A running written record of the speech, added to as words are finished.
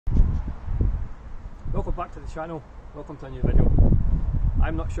back to the channel, welcome to a new video.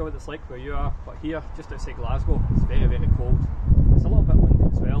 I'm not sure what it's like where you are, but here, just outside Glasgow, it's very cold. It's a little bit windy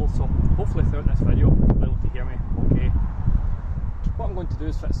as well, so hopefully throughout this video you'll be able to hear me okay. What I'm going to do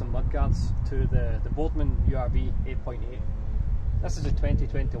is fit some mudguards to the Boardman URB 8.8. This is a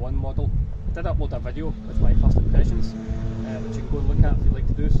 2021 model. I did upload a video with my first impressions, which you can go and look at if you'd like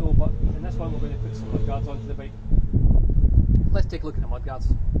to do so, but in this one we're going to put some mudguards onto the bike. Let's take a look at the mudguards.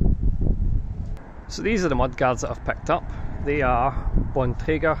 So these are the mudguards that I've picked up. They are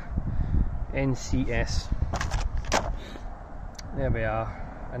Bontrager NCS. There we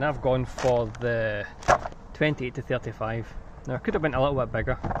are. And I've gone for the 28 to 35. Now I could have been a little bit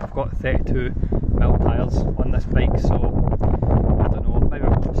bigger. I've got 32mm tyres on this bike, so I don't know, maybe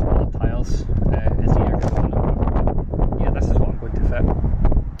I'll put smaller tyres as the year goes on. Yeah, this is what I'm going to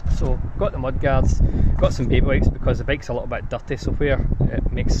fit. So got the mudguards, got some baby wipes because the bike's a little bit dirty, so where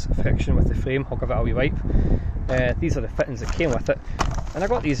it makes friction with the frame I'll give it a wee wipe. These are the fittings that came with it, and I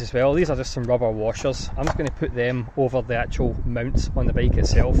got these as well. These are just some rubber washers. I'm just going to put them over the actual mounts on the bike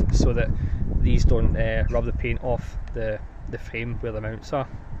itself so that these don't rub the paint off the frame where the mounts are.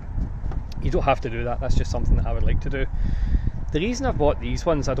 You don't have to do that, that's just something that I would like to do. The reason I've bought these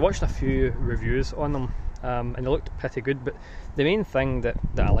ones, I'd watched a few reviews on them and they looked pretty good, but the main thing that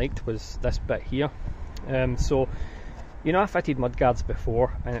I liked was this bit here. So, you know, I fitted mudguards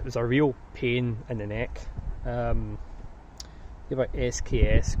before and it was a real pain in the neck. They were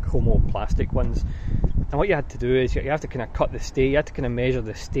SKS chromo plastic ones, and what you had to do is you have to kind of cut the stay, you had to kind of measure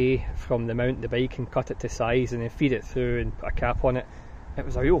the stay from the mount of the bike and cut it to size and then feed it through and put a cap on it. It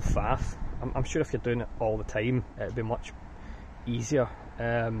was a real faff. I'm sure if you're doing it all the time it'd be much easier,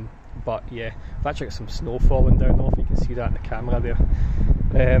 but yeah, I've actually got some snow falling down, I don't know if you can see that in the camera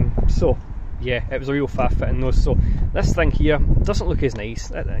there. So yeah, it was a real faff fitting those. So this thing here doesn't look as nice,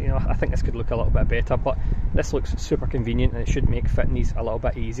 you know, I think this could look a little bit better, but this looks super convenient and it should make fitting these a little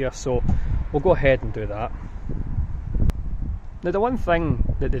bit easier, so we'll go ahead and do that. Now the one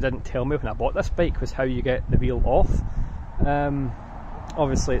thing that they didn't tell me when I bought this bike was how you get the wheel off.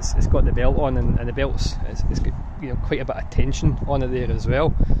 Obviously it's got the belt on, and the belt's it's got, you know, quite a bit of tension on it there as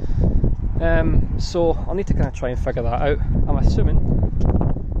well. So I'll need to kind of try and figure that out. I'm assuming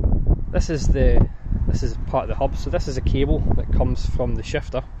this is part of the hub, so this is a cable that comes from the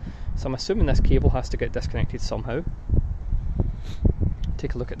shifter. So I'm assuming this cable has to get disconnected somehow.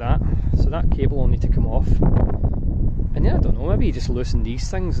 Take a look at that. So that cable will need to come off. And yeah, I don't know, maybe you just loosen these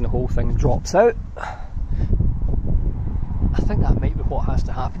things and the whole thing drops out. I think that might be what has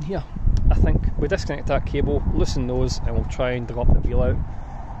to happen here. I think we disconnect that cable, loosen those, and we'll try and drop the wheel out.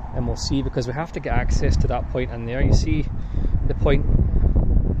 And we'll see, because we have to get access to that point in there. You see the point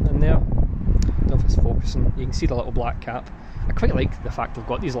in there? I don't know if it's focusing. You can see the little black cap. I quite like the fact they've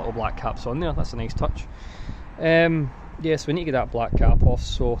got these little black caps on there, that's a nice touch. Yeah, so we need to get that black cap off,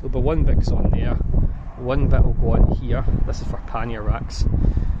 so there'll be one bit goes on there, one bit will go on here, this is for pannier racks,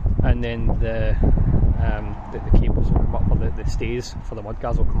 and then the cables will come up, or the stays for the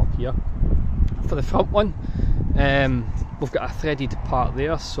mudguards will come up here. For the front one, we've got a threaded part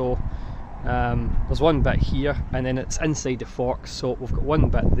there, so there's one bit here, and then it's inside the fork, so we've got one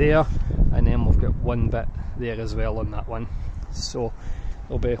bit there, and then we've got one bit there as well on that one. So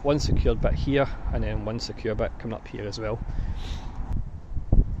there'll be one secured bit here, and then one secure bit coming up here as well.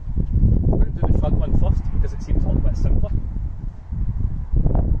 I'm going to do the front one first, because it seems a little bit simpler.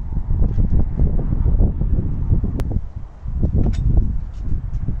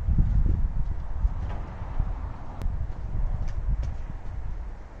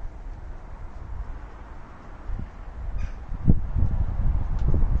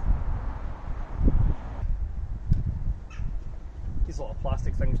 These little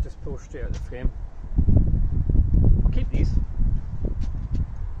plastic things just pull straight out of the frame. I'll keep these.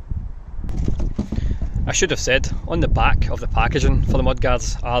 I should have said, on the back of the packaging for the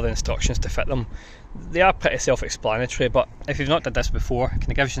mudguards are the instructions to fit them. They are pretty self-explanatory, but if you've not done this before, it kind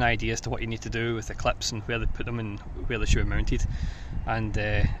of gives you an idea as to what you need to do with the clips and where they put them and where they should be mounted, and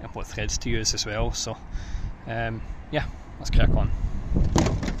what threads to use as well. So yeah, let's crack on.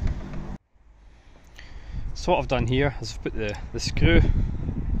 So what I've done here is I've put the screw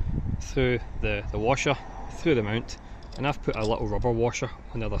through the washer, through the mount, and I've put a little rubber washer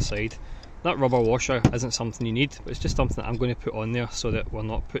on the other side. That rubber washer isn't something you need, but it's just something that I'm going to put on there so that we're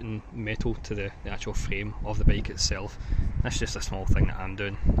not putting metal to the actual frame of the bike itself. That's just a small thing that I'm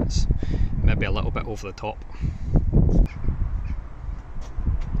doing. It's maybe a little bit over the top.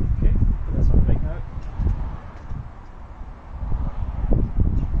 Okay, put this on right now.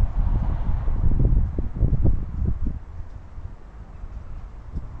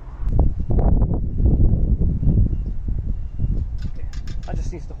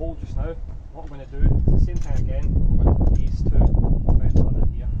 this needs to hold just now. What I'm going to do is the same thing again. We're going to put these two mounts on in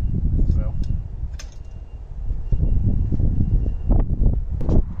here as well.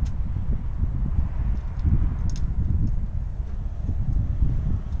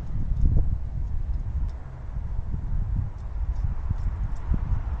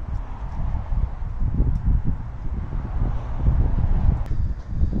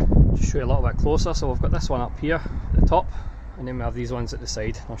 Show you a little bit closer. So we've got this one up here at the top, and then we have these ones at the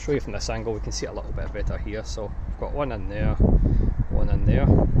side. I'll show you from this angle, we can see it a little bit better here. So we've got one in there, one in there.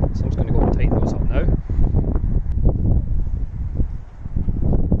 So I'm just going to go and tighten those up now.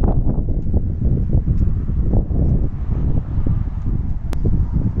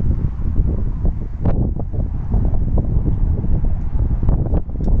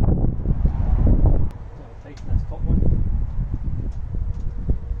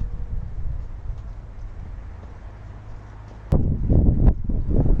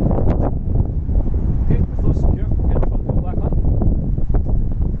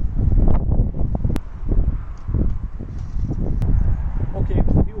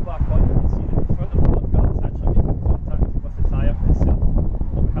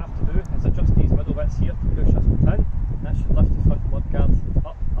 Here to push this bit in, and that should lift the front mudguard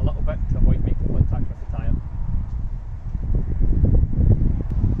up a little bit to avoid making contact with the tyre.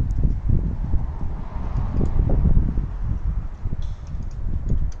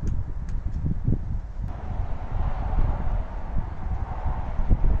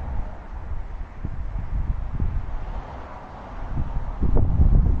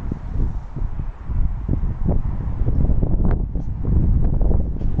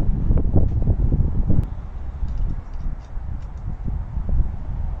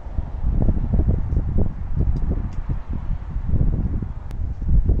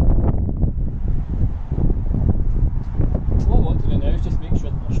 If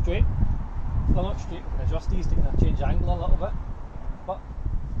they're not straight, we can adjust these to kind of change angle a little bit, but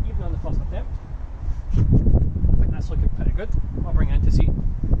even on the first attempt, I think that's looking pretty good. I'll bring it in to see.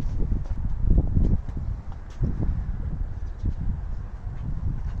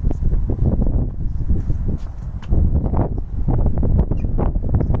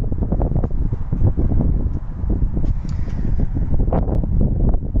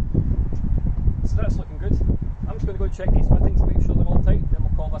 So that's looking good. I'm just going to go check these fittings to make sure they're all tight, then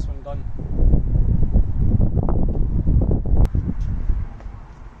we'll call this one done.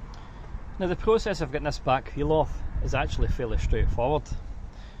 Now the process of getting this back wheel off is actually fairly straightforward.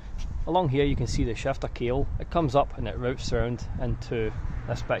 Along here you can see the shifter cable. It comes up and it routes around into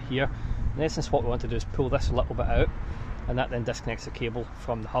this bit here. In essence what we want to do is pull this a little bit out, and that then disconnects the cable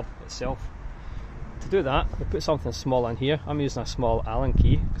from the hub itself. To do that we put something small in here. I'm using a small Allen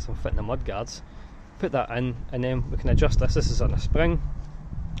key because I'm fitting the mudguards. Put that in, and then we can adjust this. This is on a spring.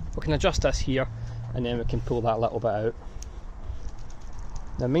 We can adjust this here, and then we can pull that a little bit out.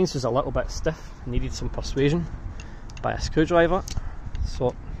 Now mine's was a little bit stiff, needed some persuasion by a screwdriver,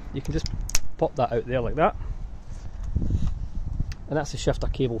 so you can just pop that out there like that, and that's the shifter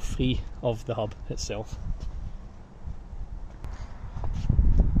cable free of the hub itself.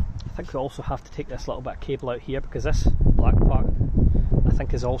 I think we also have to take this little bit of cable out here because this black part I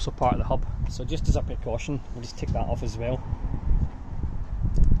think is also part of the hub, so just as a precaution we'll just take that off as well.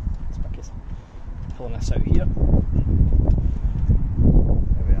 Just pulling this out here.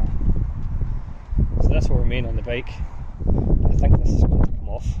 So this will remain on the bike. I think this is going to come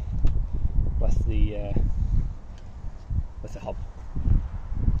off with the hub.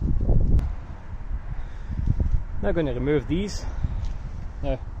 Now going to remove these.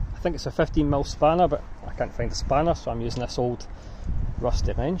 Now I think it's a 15mm spanner, but I can't find a spanner, so I'm using this old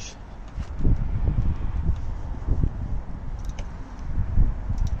rusty wrench.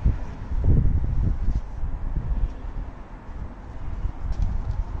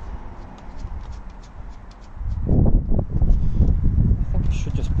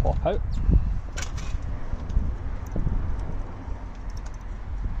 Should just pop out.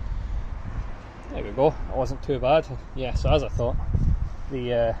 There we go, it wasn't too bad. Yeah, so as I thought,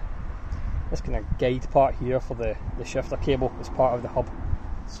 the this kind of guide part here for the shifter cable is part of the hub,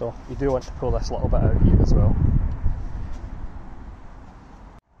 so you do want to pull this little bit out here as well.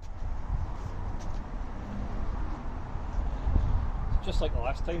 Just like the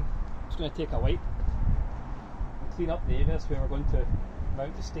last time, I'm just going to take a wipe and clean up the areas where we're going to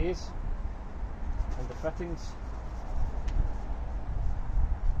mount the stays and the fittings.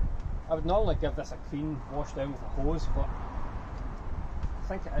 I would normally give this a clean wash down with a hose, but I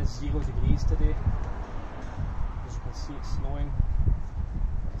think it is 0 degrees today. As you can see, it's snowing,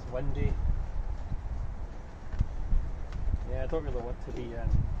 it's windy. Yeah, don't really want to be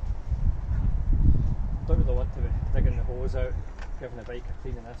digging the hose out, giving the bike a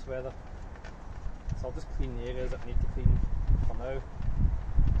clean in this weather. So I'll just clean the areas that I need to clean for now.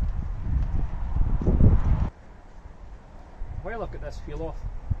 While I look at this feel off,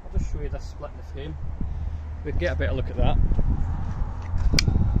 I'll just show you this split in the frame. We can get a better look at that.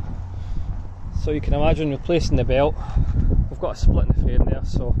 So you can imagine replacing the belt, we've got a split in the frame there,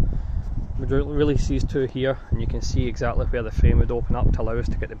 so we'd release these two here and you can see exactly where the frame would open up to allow us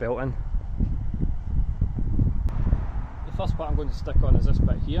to get the belt in. The first part I'm going to stick on is this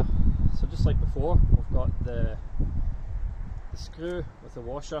bit here. So just like before, we've got the screw with the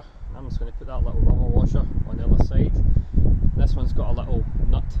washer, and I'm just going to put that little rubber washer on the other side. This one's got a little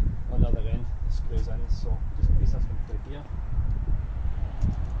nut on the other end that screws in, so just place this one through here.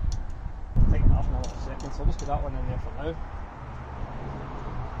 Tighten it up in a little second, so I'll just put that one in there for now.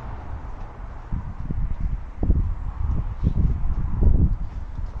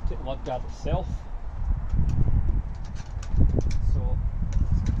 Take the mudguard itself. So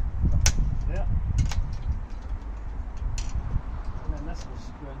there. And then this will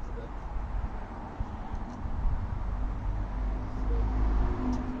screw into the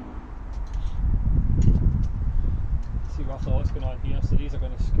see roughly what's going on here. So these are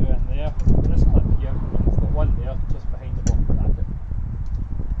going to screw in there. This clip here, and we've got one there just behind the bottom bracket.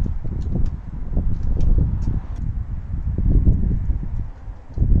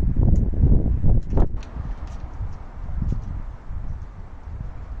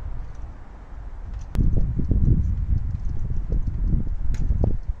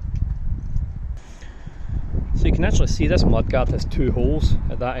 So you can actually see this mudguard has two holes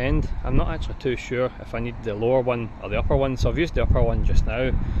at that end. I'm not actually too sure if I need the lower one or the upper one, so I've used the upper one just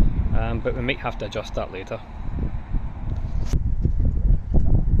now, but we might have to adjust that later.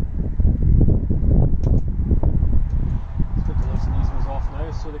 Let's put the loosen these ones off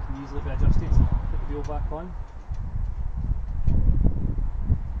now so they can easily be adjusted. Put the wheel back on.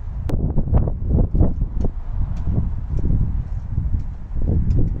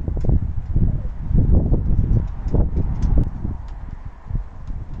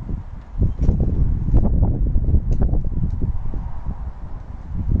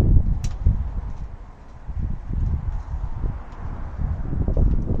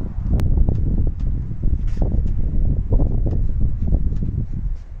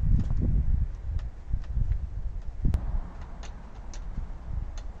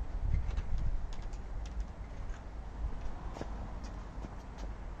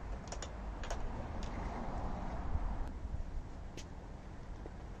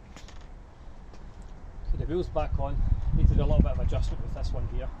 The wheel's back on. Need to do a little bit of adjustment with this one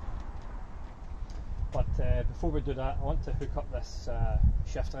here. But before we do that, I want to hook up this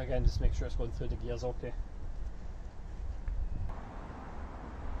shifter again, just to make sure it's going through the gears okay.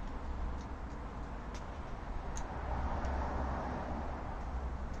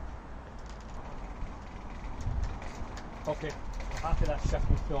 Okay, happy that's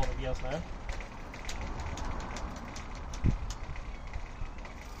shifting through all the gears now.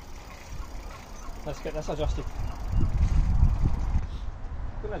 Let's get this adjusted. I'm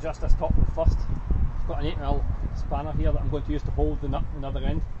going to adjust this top one first. I've got an 8mm spanner here that I'm going to use to hold the nut on the other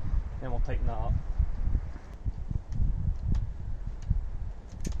end, then we'll tighten that up.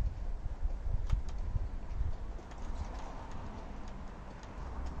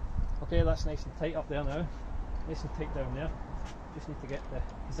 Okay, that's nice and tight up there now. Nice and tight down there. Just need to get the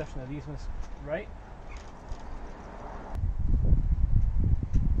position of these ones right.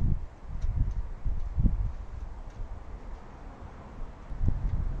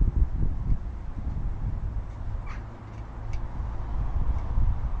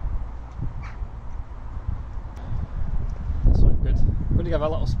 I'm going to give a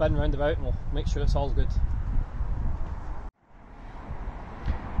little spin round about and we'll make sure it's all good.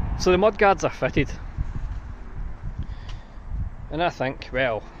 So the mudguards are fitted, and I think,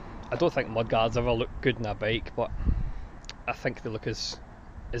 well, I don't think mudguards ever look good in a bike, but I think they look as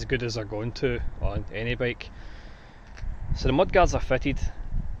good as they're going to on any bike. So the mudguards are fitted.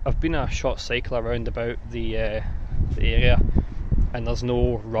 I've been a short cycle around about the area, and there's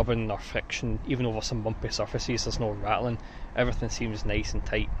no rubbing or friction. Even over some bumpy surfaces there's no rattling. Everything seems nice and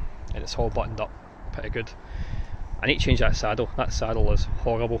tight and it's all buttoned up pretty good. I need to change that saddle. That saddle is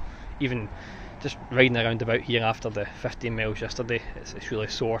horrible. Even just riding around about here after the 15 miles yesterday, it's really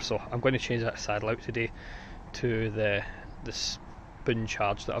sore, so I'm going to change that saddle out today to the spoon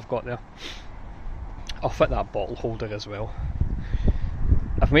charge that I've got there. I'll fit that bottle holder as well.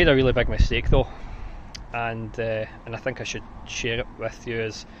 I've made a really big mistake though, and I think I should share it with you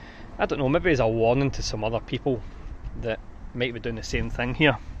as, I don't know, maybe as a warning to some other people that might be doing the same thing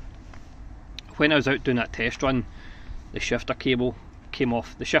here. When I was out doing that test run, the shifter cable came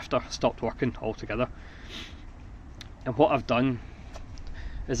off, the shifter stopped working altogether. And what I've done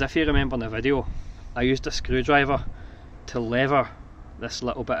is, if you remember in the video, I used a screwdriver to lever this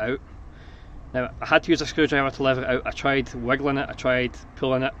little bit out. Now, I had to use a screwdriver to lever it out. I tried wiggling it, I tried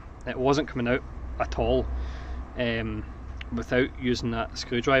pulling it, it wasn't coming out at all without using that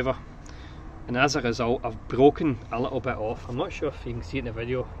screwdriver. And as a result, I've broken a little bit off. I'm not sure if you can see it in the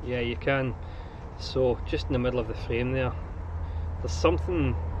video. Yeah, you can. So just in the middle of the frame there, there's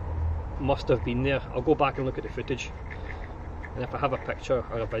something must have been there. I'll go back and look at the footage, and if I have a picture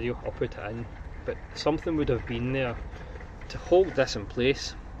or a video, I'll put it in. But something would have been there to hold this in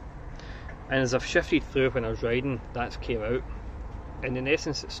place. And as I've shifted through when I was riding, that's came out. And in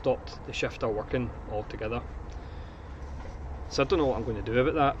essence, it stopped the shifter working altogether. So I don't know what I'm going to do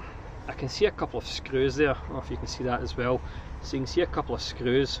about that. I can see a couple of screws there. I don't know if you can see that as well. So you can see a couple of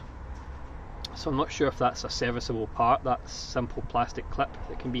screws. So I'm not sure if that's a serviceable part, that simple plastic clip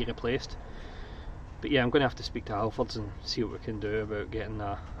that can be replaced. But yeah, I'm going to have to speak to Halfords and see what we can do about getting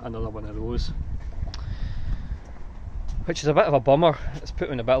another one of those. Which is a bit of a bummer. It's put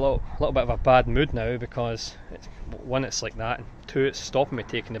me in a little bit of a bad mood now, because one, it's like that, and two, it's stopping me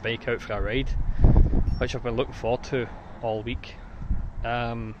taking the bike out for a ride, which I've been looking forward to all week.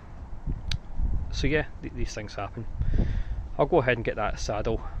 So yeah, these things happen. I'll go ahead and get that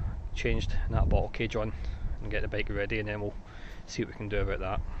saddle changed and that bottle cage on and get the bike ready, and then we'll see what we can do about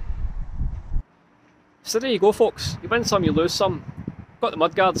that. So there you go, folks. You win some, you lose some. Got the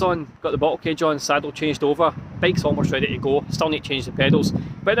mudguards on, got the bottle cage on, saddle changed over, bike's almost ready to go. Still need to change the pedals,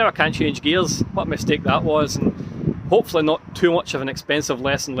 but now I can't change gears. What a mistake that was, and hopefully not too much of an expensive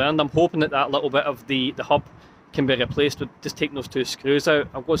lesson learned. I'm hoping that little bit of the hub can be replaced with just taking those two screws out.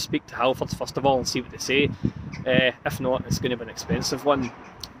 I'll go speak to Halfords first of all and see what they say. If not, it's going to be an expensive one.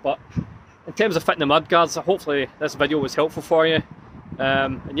 But in terms of fitting the mudguards, hopefully this video was helpful for you.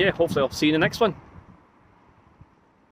 And yeah, hopefully I'll see you in the next one.